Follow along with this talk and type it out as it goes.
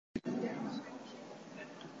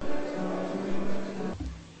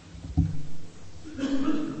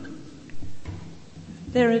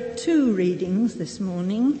There are two readings this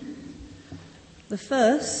morning. The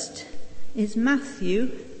first is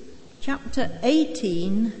Matthew chapter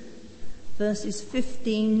 18, verses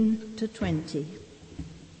 15 to 20.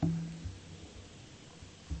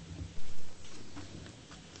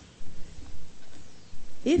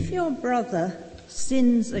 If your brother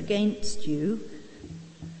sins against you,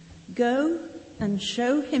 go and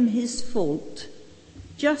show him his fault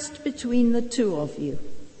just between the two of you.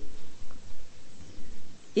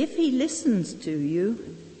 If he listens to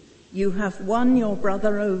you, you have won your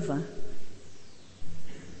brother over.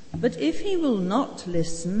 But if he will not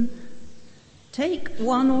listen, take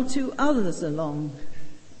one or two others along,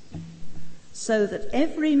 so that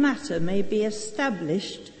every matter may be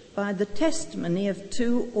established by the testimony of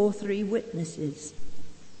 2 or 3 witnesses.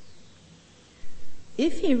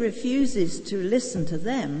 If he refuses to listen to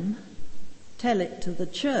them, tell it to the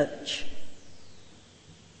church.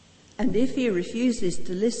 And if he refuses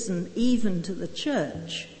to listen even to the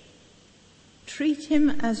church, treat him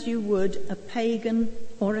as you would a pagan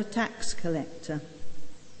or a tax collector.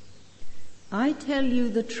 I tell you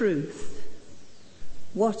the truth,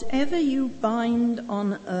 whatever you bind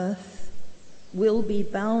on earth will be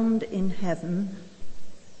bound in heaven,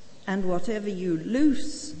 and whatever you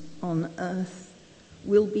loose on earth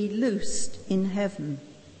will be loosed in heaven.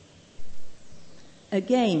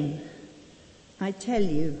 Again, I tell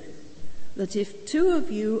you that if 2 of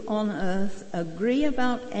you on earth agree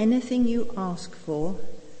about anything you ask for,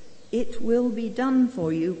 it will be done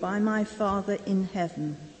for you by my Father in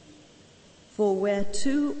heaven. For where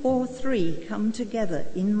 2 or 3 come together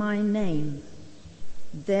in my name,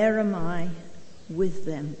 there am I with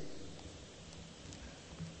them.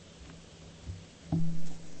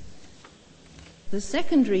 The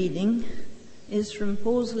second reading is from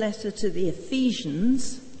Paul's letter to the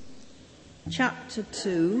Ephesians, chapter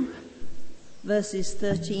 2, verses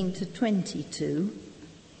 13 to 22.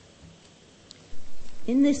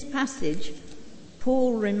 In this passage,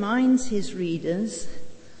 Paul reminds his readers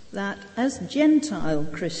that as Gentile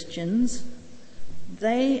Christians,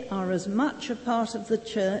 they are as much a part of the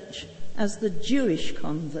church as the Jewish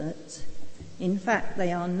converts. In fact,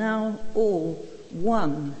 they are now all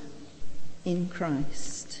one in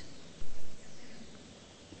Christ.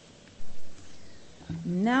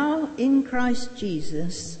 Now in Christ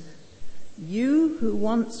Jesus, you who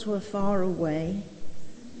once were far away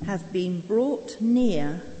have been brought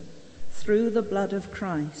near through the blood of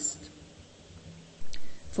Christ.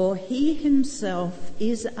 For he himself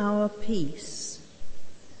is our peace,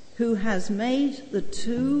 who has made the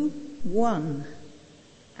two one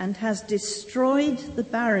and has destroyed the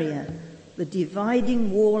barrier, the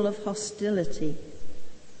dividing wall of hostility,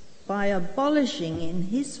 by abolishing in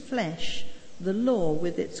his flesh the law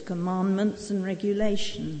with its commandments and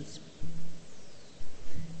regulations.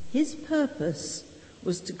 His purpose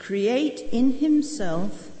was to create in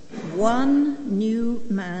himself one new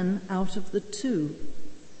man out of the 2,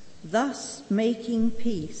 thus making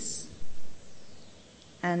peace,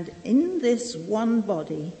 and in this one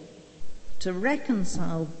body to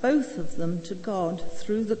reconcile both of them to God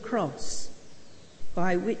through the cross,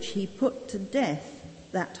 by which he put to death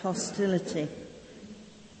that hostility.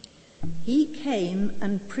 He came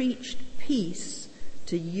and preached peace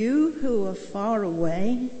to you who are far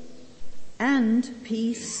away, and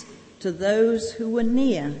peace to those who were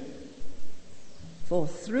near. For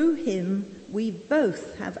through him we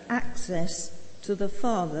both have access to the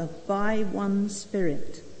Father by one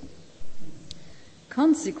Spirit.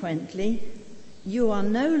 Consequently, you are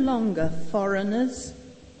no longer foreigners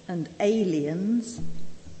and aliens,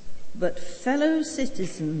 but fellow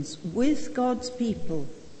citizens with God's people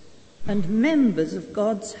and members of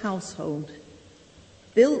God's household,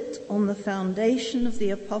 built on the foundation of the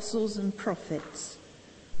apostles and prophets,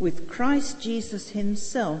 with Christ Jesus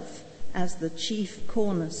himself as the chief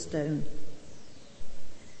cornerstone.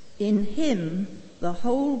 In him the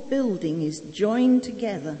whole building is joined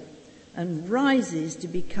together and rises to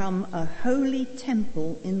become a holy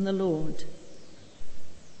temple in the Lord.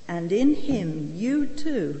 And in him you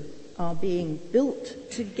too are being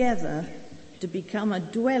built together to become a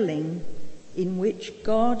dwelling in which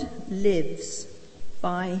God lives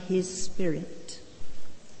by his Spirit.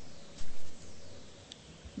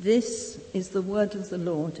 This is the word of the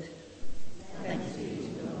Lord. Thanks be to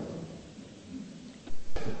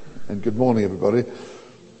God. And good morning, everybody.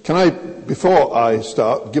 Can I, before I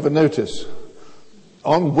start, give a notice?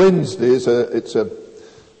 On Wednesday, it's a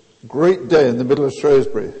great day in the middle of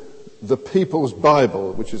Shrewsbury. The People's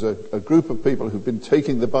Bible, which is a group of people who've been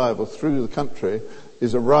taking the Bible through the country,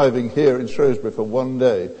 is arriving here in Shrewsbury for one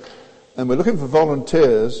day. And we're looking for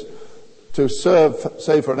volunteers to serve,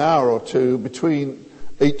 say, for an hour or two between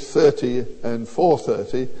 8:30 and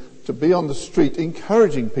 4:30, to be on the street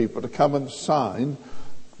encouraging people to come and sign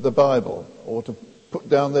the Bible or to put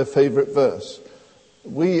down their favourite verse.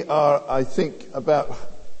 We are, I think, about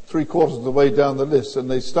 3/4 of the way down the list, and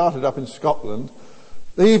they started up in Scotland.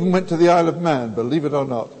 They even went to the Isle of Man, believe it or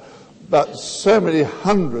not. But so many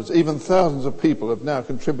hundreds, even thousands of people have now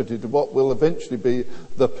contributed to what will eventually be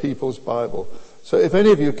the People's Bible. So if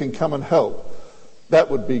any of you can come and help,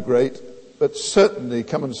 that would be great. But certainly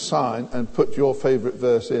come and sign and put your favourite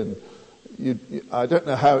verse in. I don't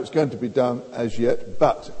know how it's going to be done as yet,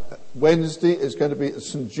 but Wednesday is going to be at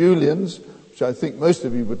St. Julian's, which I think most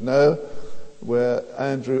of you would know, where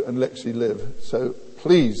Andrew and Lexi live. So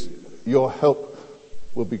please, your help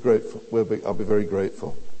will be grateful. I'll be very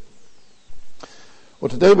grateful. Well,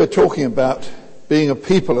 today we're talking about being a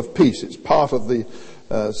people of peace. It's part of the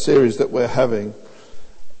series that we're having.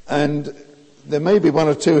 And there may be one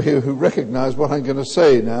or two here who recognise what I'm going to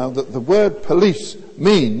say now, that the word police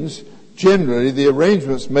means generally the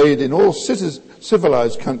arrangements made in all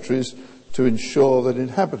civilised countries to ensure that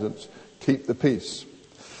inhabitants keep the peace.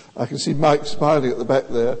 I can see Mike smiling at the back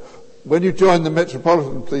there. When you joined the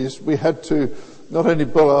Metropolitan Police, we had to not only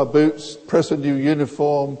bull our boots, press a new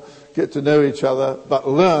uniform, get to know each other, but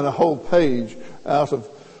learn a whole page out of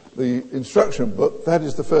the instruction book. That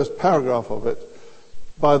is the first paragraph of it,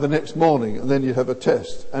 by the next morning, and then you have a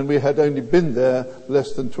test. And we had only been there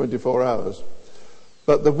less than 24 hours.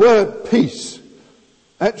 But the word peace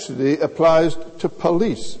actually applies to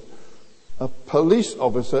police. A police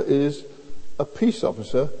officer is a peace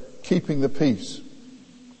officer keeping the peace.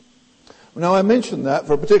 Now, I mention that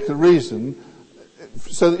for a particular reason,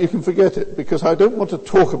 so that you can forget it, because I don't want to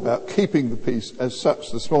talk about keeping the peace as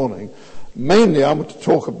such this morning. Mainly, I want to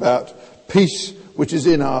talk about peace which is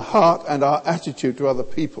in our heart and our attitude to other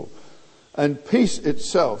people. And peace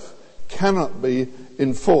itself cannot be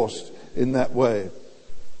enforced in that way.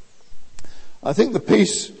 I think the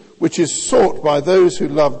peace which is sought by those who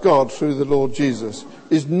love God through the Lord Jesus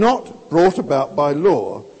is not brought about by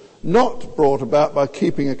law, not brought about by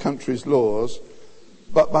keeping a country's laws,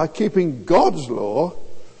 but by keeping God's law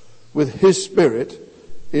with his Spirit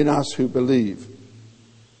in us who believe.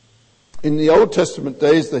 In the Old Testament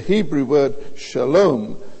days, the Hebrew word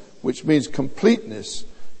shalom, which means completeness,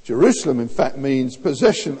 Jerusalem in fact means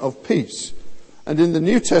possession of peace. And in the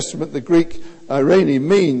New Testament, the Greek eirene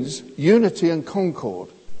means unity and concord.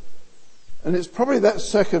 And it's probably that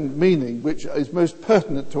second meaning which is most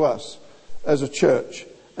pertinent to us as a church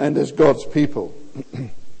and as God's people.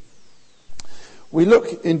 We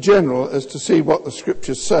look in general as to see what the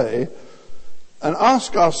scriptures say and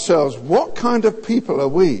ask ourselves, what kind of people are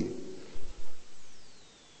we?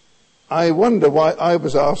 I wonder why I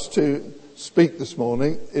was asked to speak this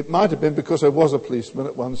morning. It might have been because I was a policeman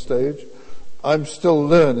at one stage. I'm still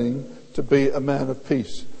learning to be a man of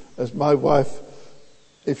peace. As my wife,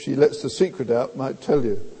 if she lets the secret out, might tell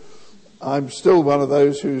you. I'm still one of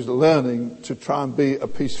those who's learning to try and be a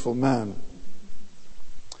peaceful man.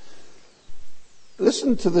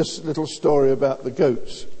 Listen to this little story about the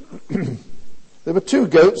goats. There were two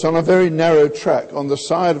goats on a very narrow track on the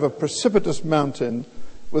side of a precipitous mountain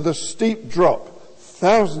with a steep drop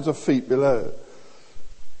thousands of feet below.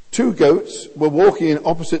 Two goats were walking in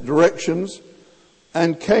opposite directions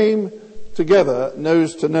and came together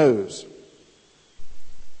nose to nose.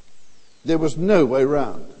 There was no way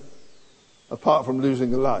round, apart from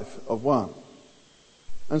losing the life of one.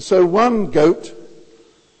 And so one goat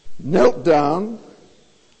knelt down,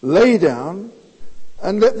 lay down,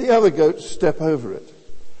 and let the other goat step over it.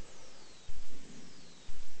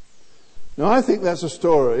 Now, I think that's a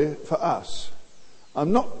story for us.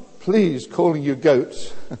 I'm not pleased calling you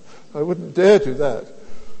goats. I wouldn't dare do that.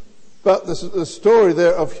 But there's the story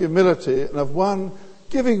there of humility and of one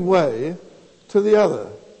giving way to the other.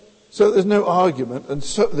 So there's no argument, and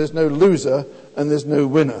so there's no loser, and there's no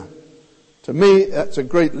winner. To me, that's a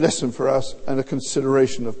great lesson for us and a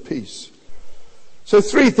consideration of peace. So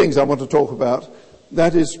three things I want to talk about.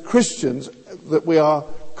 That is, Christians, that we are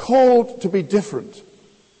called to be different,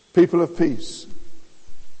 people of peace.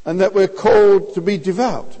 And that we're called to be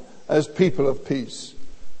devout as people of peace.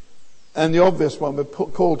 And the obvious one, we're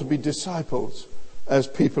called to be disciples as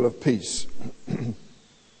people of peace.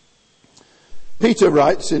 Peter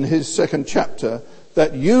writes in his second chapter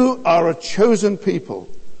that you are a chosen people,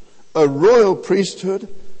 a royal priesthood,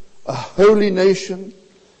 a holy nation,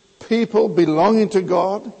 people belonging to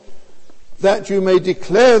God, that you may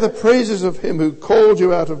declare the praises of him who called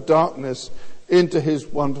you out of darkness into his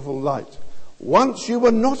wonderful light. Once you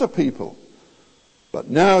were not a people, but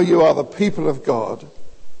now you are the people of God.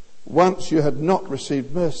 Once you had not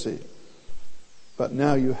received mercy, but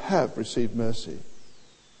now you have received mercy.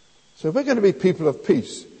 So if we're going to be people of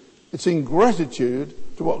peace, it's in gratitude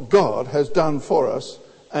to what God has done for us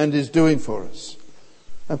and is doing for us.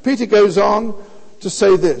 And Peter goes on to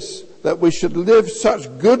say this, that we should live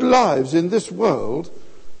such good lives in this world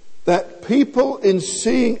that people in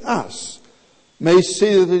seeing us may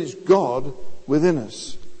see that it is God within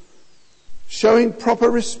us, showing proper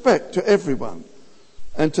respect to everyone.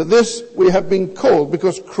 And to this we have been called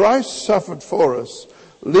because Christ suffered for us,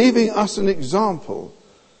 leaving us an example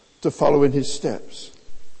to follow in his steps.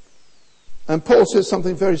 And Paul says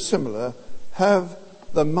something very similar, have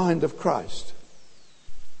the mind of Christ.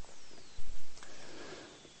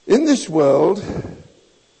 In this world,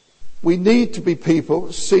 we need to be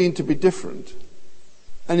people seen to be different.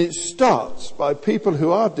 And it starts by people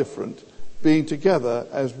who are different being together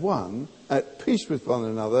as one, at peace with one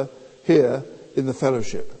another, here in the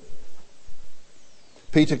fellowship.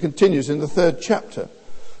 Peter continues in the 3rd chapter,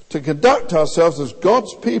 to conduct ourselves as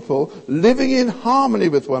God's people, living in harmony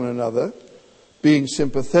with one another, being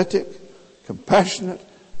sympathetic, compassionate,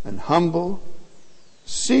 and humble,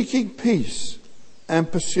 seeking peace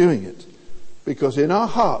and pursuing it, because in our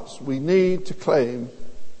hearts we need to claim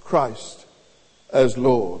Christ as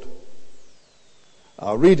Lord.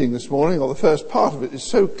 Our reading this morning, or the first part of it, is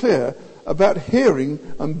so clear about hearing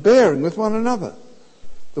and bearing with one another.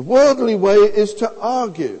 The worldly way is to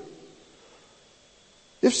argue.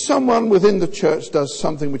 If someone within the church does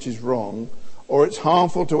something which is wrong, or it's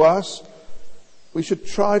harmful to us, we should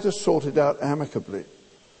try to sort it out amicably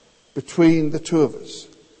between the two of us.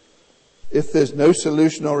 If there's no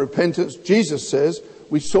solution or repentance, Jesus says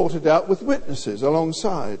we sort it out with witnesses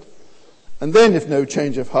alongside. And then if no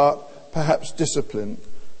change of heart, perhaps discipline.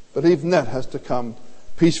 But even that has to come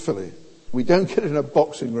peacefully. We don't get in a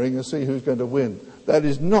boxing ring and see who's going to win. That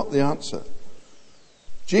is not the answer.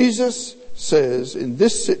 Jesus says in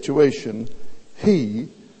this situation, he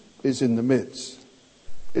is in the midst.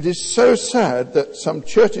 It is so sad that some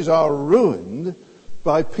churches are ruined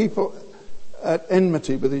by people at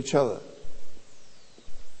enmity with each other.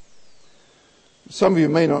 Some of you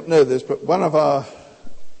may not know this, but one of our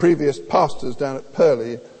previous pastors down at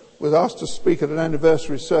Purley was asked to speak at an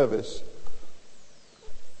anniversary service.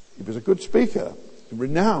 He was a good speaker,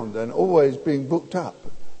 renowned and always being booked up.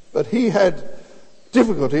 But he had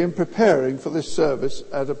difficulty in preparing for this service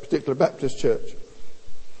at a particular Baptist church.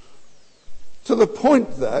 To the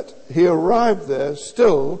point that he arrived there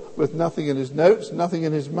still with nothing in his notes, nothing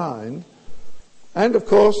in his mind. And of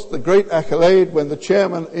course, the great accolade when the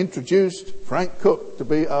chairman introduced Frank Cook to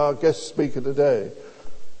be our guest speaker today.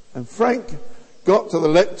 And Frank got to the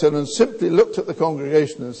lectern and simply looked at the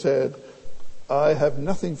congregation and said, I have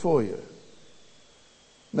nothing for you.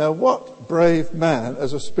 Now, what brave man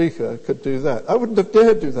as a speaker could do that? I wouldn't have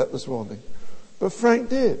dared do that this morning. But Frank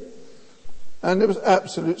did. And there was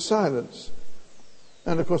absolute silence.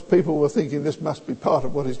 And of course, people were thinking this must be part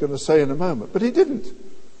of what he's going to say in a moment. But he didn't.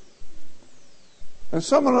 And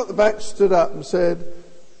someone at the back stood up and said,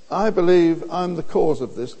 I believe I'm the cause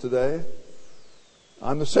of this today.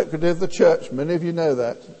 I'm the secretary of the church. Many of you know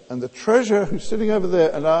that. And the treasurer who's sitting over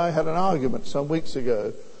there and I had an argument some weeks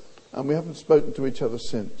ago. And we haven't spoken to each other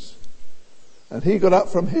since. And he got up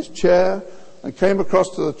from his chair and came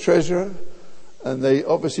across to the treasurer. And they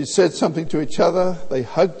obviously said something to each other. They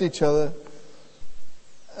hugged each other.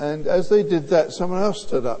 And as they did that, someone else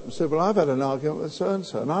stood up and said, well, I've had an argument with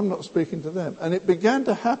so-and-so, and I'm not speaking to them. And it began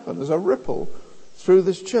to happen as a ripple through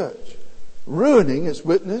this church, ruining its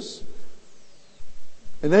witness,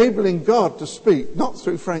 enabling God to speak, not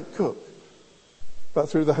through Frank Cook, but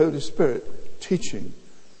through the Holy Spirit, teaching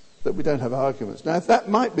that we don't have arguments. Now, if that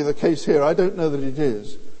might be the case here, I don't know that it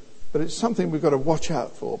is, but it's something we've got to watch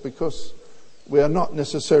out for, because we are not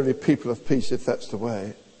necessarily people of peace if that's the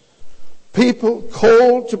way. People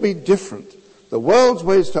called to be different. The world's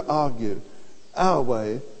way is to argue. Our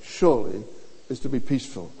way, surely, is to be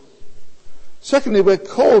peaceful. Secondly, we're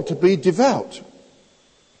called to be devout.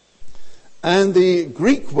 And the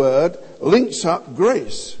Greek word links up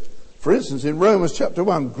grace. For instance, in Romans chapter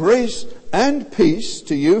 1, grace and peace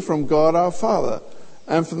to you from God our Father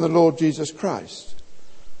and from the Lord Jesus Christ.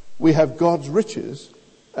 We have God's riches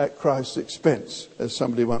at Christ's expense, as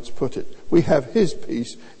somebody once put it. We have his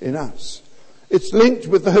peace in us. It's linked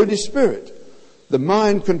with the Holy Spirit. The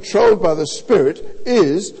mind controlled by the Spirit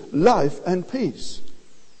is life and peace.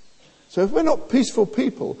 So if we're not peaceful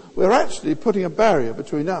people, we're actually putting a barrier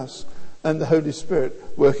between us and the Holy Spirit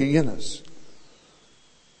working in us.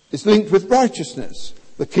 It's linked with righteousness.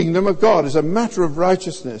 The kingdom of God is a matter of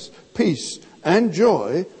righteousness, peace and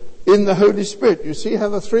joy in the Holy Spirit. You see how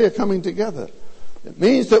the three are coming together. It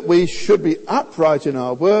means that we should be upright in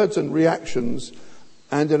our words and reactions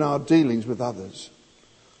and in our dealings with others.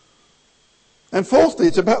 And fourthly,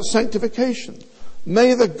 it's about sanctification.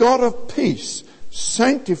 May the God of peace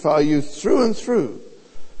sanctify you through and through,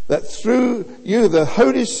 that through you, the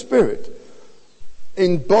Holy Spirit,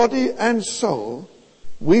 in body and soul,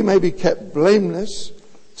 we may be kept blameless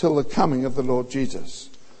till the coming of the Lord Jesus.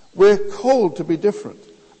 We're called to be different.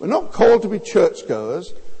 We're not called to be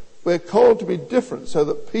churchgoers. We're called to be different so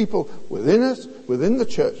that people within us, within the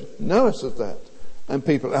church, know us as that. And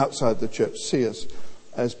people outside the church see us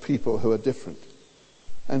as people who are different.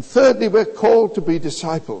 And thirdly, we're called to be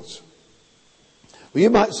disciples. Well, you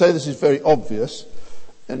might say this is very obvious,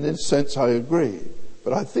 and in a sense I agree.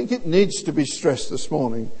 But I think it needs to be stressed this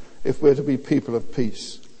morning if we're to be people of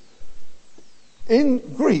peace. In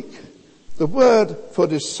Greek, the word for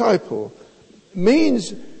disciple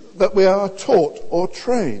means that we are taught or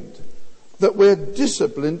trained, that we're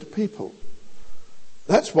disciplined people.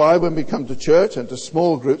 That's why when we come to church and to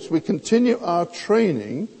small groups, we continue our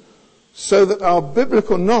training so that our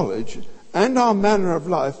biblical knowledge and our manner of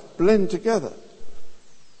life blend together.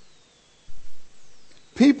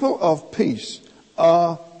 People of peace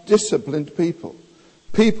are disciplined people.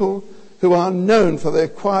 People who are known for their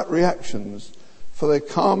quiet reactions, for their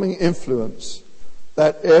calming influence,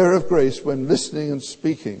 that air of grace when listening and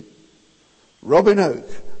speaking. Robin Oak,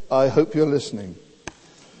 I hope you're listening.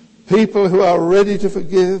 People who are ready to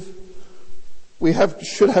forgive.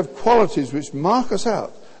 Should have qualities which mark us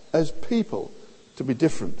out as people to be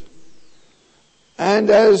different. And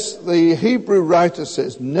as the Hebrew writer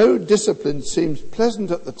says, no discipline seems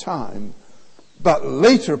pleasant at the time, but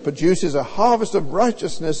later produces a harvest of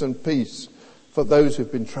righteousness and peace for those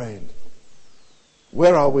who've been trained.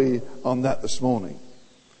 Where are we on that this morning?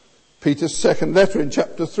 Peter's second letter in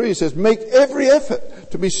chapter 3 says, make every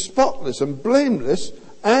effort to be spotless and blameless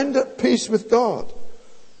and at peace with God.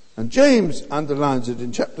 And James underlines it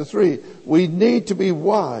in chapter 3. We need to be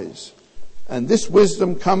wise. And this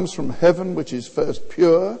wisdom comes from heaven, which is first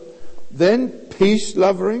pure, then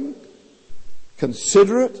peace-loving,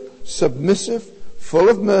 considerate, submissive, full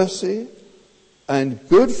of mercy, and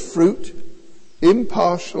good fruit,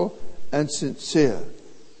 impartial and sincere.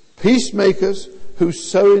 Peacemakers who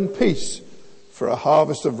sow in peace for a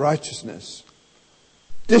harvest of righteousness.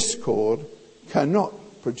 Discord cannot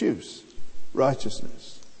produce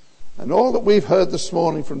righteousness. And all that we've heard this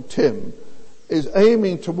morning from Tim is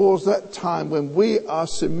aiming towards that time when we are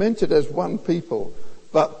cemented as one people,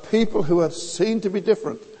 but people who are seen to be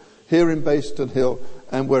different here in Bayston Hill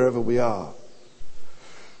and wherever we are.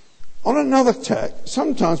 On another tack,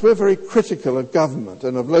 sometimes we're very critical of government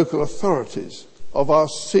and of local authorities, of our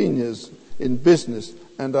seniors in business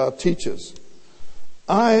and our teachers.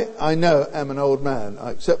 I know I'm an old man,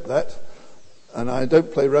 I accept that, and I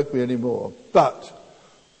don't play rugby anymore, but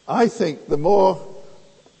I think the more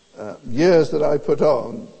years that I put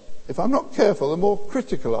on, if I'm not careful, the more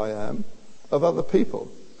critical I am of other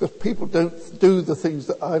people, because people don't do the things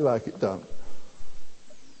that I like it done.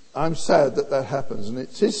 I'm sad that that happens, and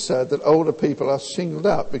it is sad that older people are singled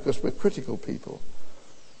out because we're critical people.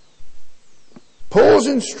 Paul's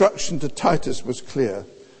instruction to Titus was clear.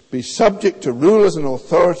 Be subject to rulers and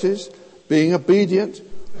authorities, being obedient,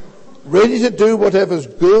 ready to do whatever's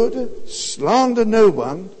good, slander no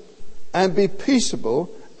one, and be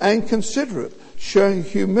peaceable and considerate, showing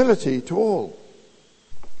humility to all.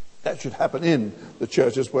 That should happen in the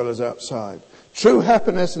church as well as outside. True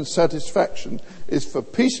happiness and satisfaction is for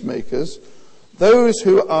peacemakers, those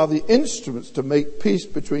who are the instruments to make peace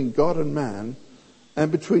between God and man,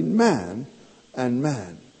 and between man and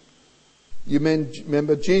man. You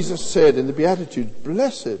remember Jesus said in the Beatitudes,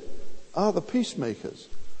 blessed are the peacemakers.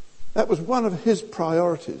 That was one of his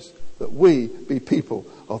priorities, that we be people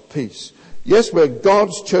of peace. Yes, we're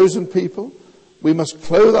God's chosen people. We must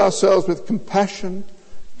clothe ourselves with compassion,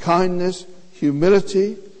 kindness,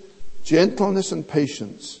 humility, gentleness and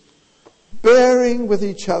patience, bearing with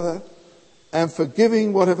each other and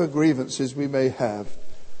forgiving whatever grievances we may have,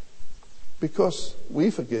 because we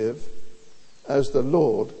forgive as the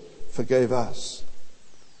Lord forgave us.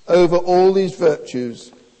 Over all these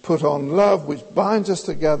virtues, put on love, which binds us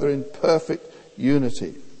together in perfect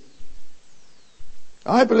unity.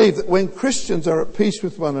 I believe that when Christians are at peace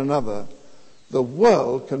with one another, the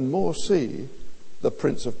world can more see the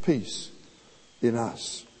Prince of Peace in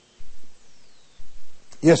us.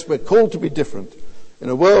 Yes, we're called to be different. In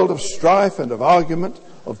a world of strife and of argument,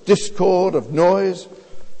 of discord, of noise,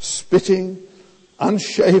 spitting,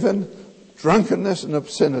 unshaven, drunkenness and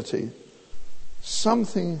obscenity,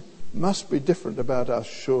 something must be different about us,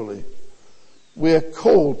 surely. We're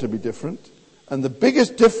called to be different. And the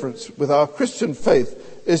biggest difference with our Christian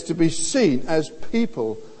faith is to be seen as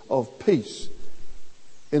people of peace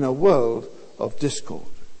in a world of discord.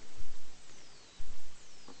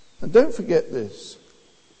 And don't forget this.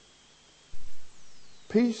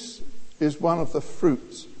 Peace is one of the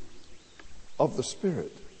fruits of the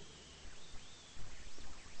Spirit.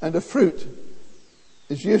 And a fruit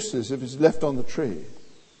is useless if it's left on the tree.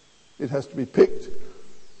 It has to be picked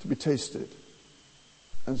to be tasted.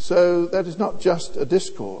 And so that is not just a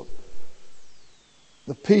discord.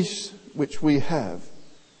 The peace which we have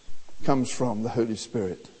comes from the Holy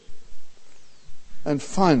Spirit. And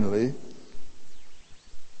finally,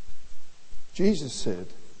 Jesus said,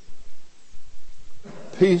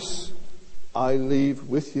 "Peace I leave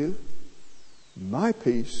with you, my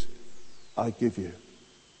peace I give you."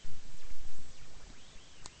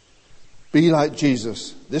 Be like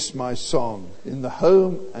Jesus, this my song, in the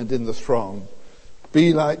home and in the throng.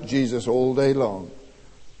 Be like Jesus all day long.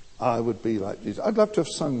 I would be like Jesus. I'd love to have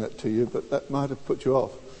sung that to you, but that might have put you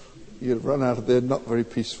off. You'd have run out of there not very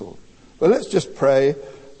peaceful. But let's just pray,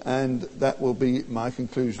 and that will be my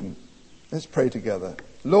conclusion. Let's pray together.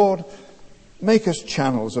 Lord, make us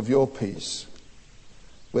channels of your peace.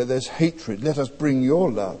 Where there's hatred, let us bring your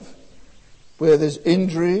love. Where there's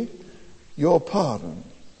injury, your pardon.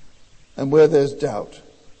 And where there's doubt,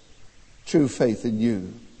 true faith in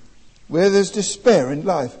you. Where there's despair in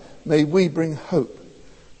life, may we bring hope.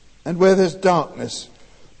 And where there's darkness,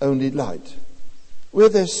 only light. Where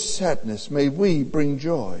there's sadness, may we bring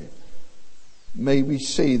joy. May we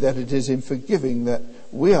see that it is in forgiving that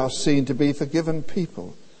we are seen to be forgiven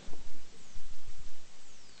people.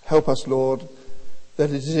 Help us, Lord, that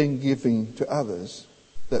it is in giving to others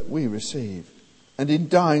that we receive, and in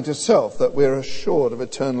dying to self that we're assured of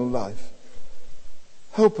eternal life.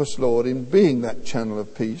 Help us, Lord, in being that channel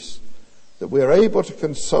of peace, that we're able to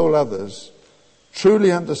console others,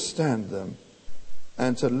 truly understand them,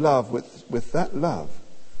 and to love with that love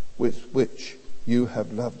with which you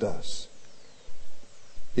have loved us.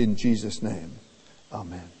 In Jesus' name,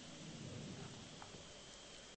 amen.